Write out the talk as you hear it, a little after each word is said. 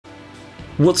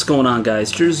What's going on, guys?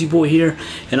 Jersey Boy here,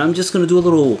 and I'm just gonna do a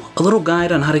little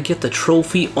guide on how to get the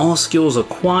trophy, all skills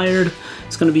acquired.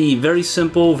 It's gonna be very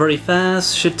simple, very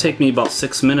fast. Should take me about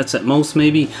 6 minutes at most,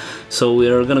 maybe. So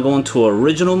we're gonna go into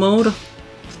original mode.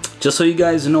 Just so you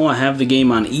guys know, I have the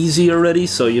game on easy already,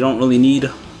 so you don't really need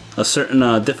a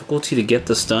certain difficulty to get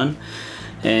this done.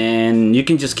 And you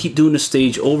can just keep doing the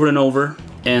stage over and over.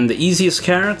 And the easiest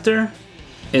character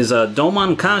is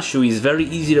Domon Kasshu. He's very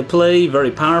easy to play,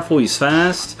 very powerful, he's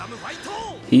fast.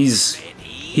 He's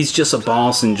just a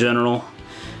boss in general.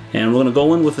 And we're gonna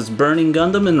go in with his burning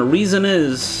Gundam, and the reason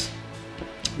is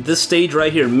this stage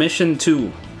right here, mission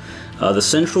 2, the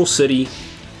central city.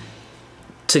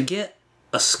 To get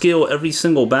a skill every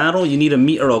single battle, you need to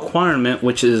meet a requirement,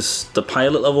 which is the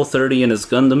pilot level 30 and his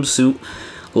Gundam suit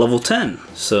level 10.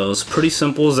 So it's pretty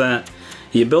simple as that.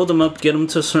 You build them up, get them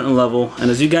to a certain level,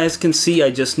 and as you guys can see,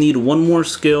 I just need one more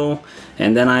skill,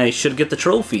 and then I should get the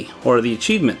trophy, or the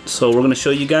achievement. So we're going to show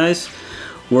you guys.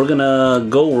 We're going to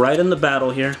go right in the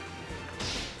battle here.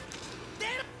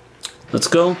 Let's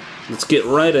go. Let's get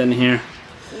right in here.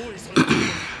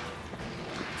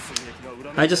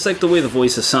 I just like the way the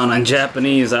voices sound on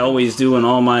Japanese. I always do in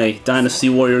all my Dynasty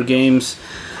Warrior games.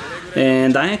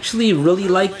 And I actually really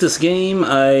like this game.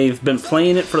 I've been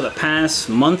playing it for the past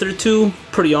month or two.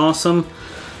 Pretty awesome.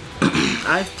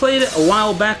 I've played it a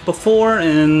while back before,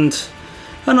 and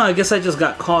I don't know, I guess I just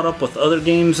got caught up with other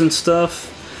games and stuff.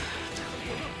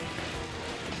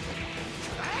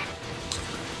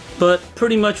 But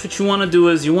pretty much what you want to do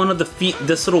is you want to defeat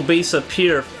this little base up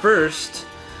here first.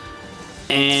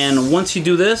 And once you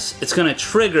do this, it's going to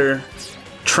trigger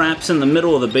traps in the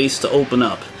middle of the base to open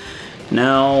up.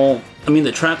 Now, I mean,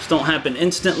 the traps don't happen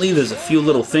instantly. There's a few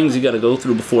little things you got to go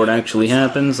through before it actually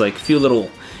happens. Like a few little,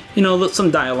 you know,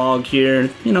 some dialogue here.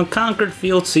 You know, conquered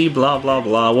field C, blah, blah,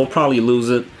 blah. We'll probably lose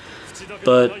it.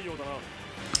 But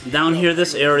down here,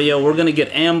 this area, we're going to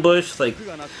get ambushed. Like,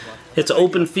 it's an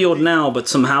open field now, but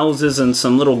some houses and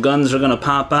some little guns are going to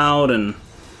pop out. And,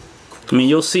 I mean,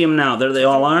 you'll see them now. There they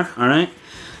all are, alright?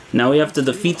 Now we have to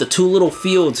defeat the two little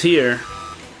fields here.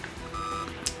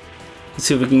 Let's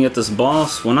see if we can get this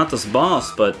boss. Well, not this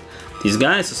boss, but these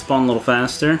guys to spawn a little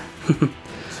faster.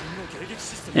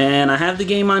 And I have the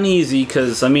game on easy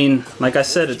because, I mean, like I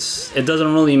said, it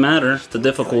doesn't really matter, the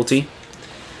difficulty.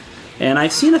 And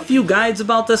I've seen a few guides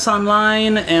about this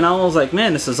online, and I was like,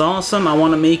 man, this is awesome. I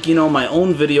want to make, you know, my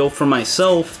own video for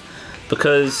myself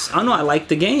because, I don't know, I like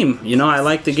the game. You know, I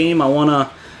like the game. I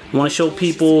want to show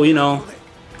people, you know,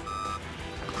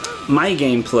 my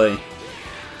gameplay.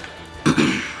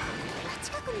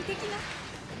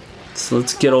 So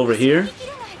let's get over here.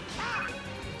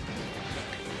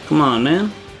 Come on,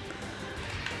 man.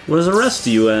 Where's the rest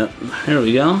of you at? Here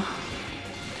we go.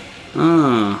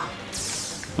 Ah.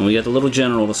 And we got the little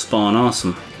general to spawn.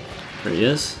 Awesome. There he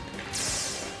is.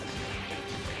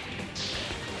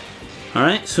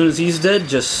 Alright, as soon as he's dead,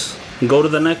 just go to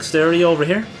the next area over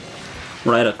here.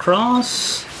 Right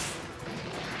across.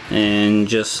 And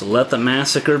just let the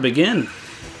massacre begin.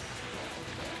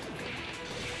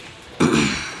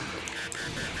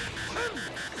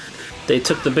 They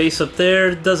took the base up there.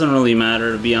 It doesn't really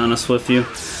matter, to be honest with you.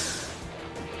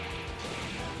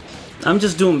 I'm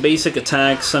just doing basic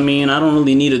attacks. I mean, I don't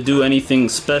really need to do anything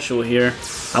special here.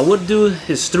 I would do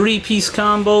his 3-piece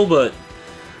combo, but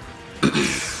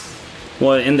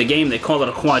well, in the game they call it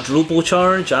a quadruple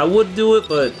charge. I would do it,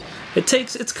 but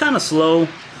it's kind of slow.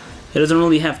 It doesn't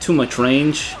really have too much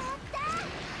range.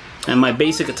 And my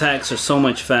basic attacks are so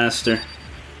much faster.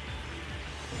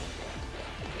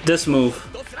 This move.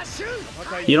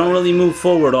 You don't really move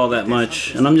forward all that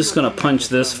much, and I'm just gonna punch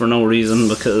this for no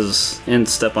reason and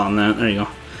step on that. There you go.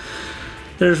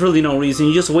 There's really no reason.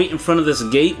 You just wait in front of this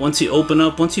gate. Once you open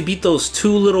up, once you beat those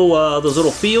two those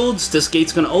little fields, this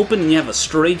gate's gonna open, and you have a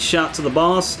straight shot to the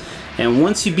boss. And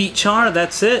once you beat Char,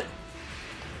 that's it.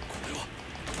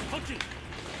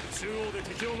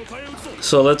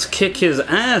 So let's kick his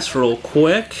ass real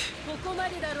quick.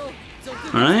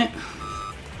 All right,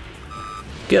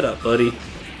 get up, buddy.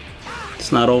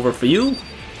 It's not over for you.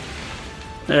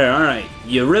 There, alright.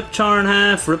 You rip Char in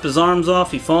half, rip his arms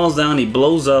off, he falls down, he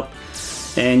blows up.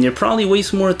 And you probably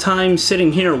waste more time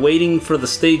sitting here waiting for the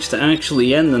stage to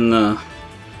actually end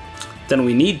than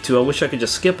we need to. I wish I could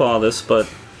just skip all this, but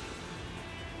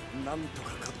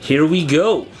here we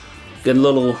go. Get a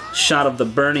little shot of the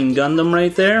burning Gundam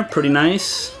right there. Pretty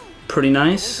nice. Pretty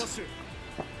nice.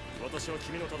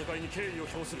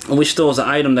 I wish there was an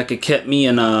item that could keep me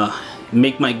and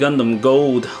make my Gundam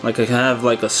gold, like I have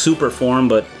like a super form,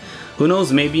 but who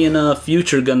knows, maybe in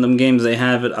future Gundam games they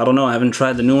have it. I don't know, I haven't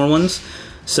tried the newer ones.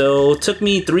 So it took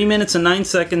me 3 minutes and 9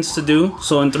 seconds to do.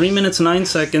 So in 3 minutes and 9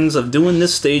 seconds of doing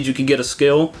this stage, you could get a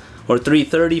skill, or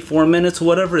 3:30, 4 minutes,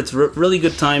 whatever. It's really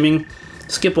good timing.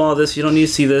 Skip all this, you don't need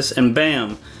to see this, and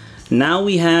bam. Now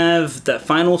we have that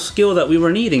final skill that we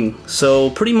were needing. So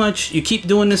pretty much you keep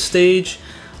doing this stage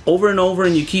over and over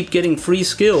and you keep getting free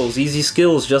skills, easy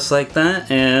skills just like that.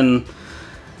 And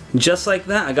just like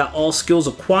that, I got all skills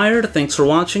acquired. Thanks for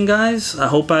watching, guys. I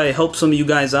hope I helped some of you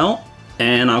guys out,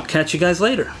 and I'll catch you guys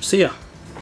later. See ya.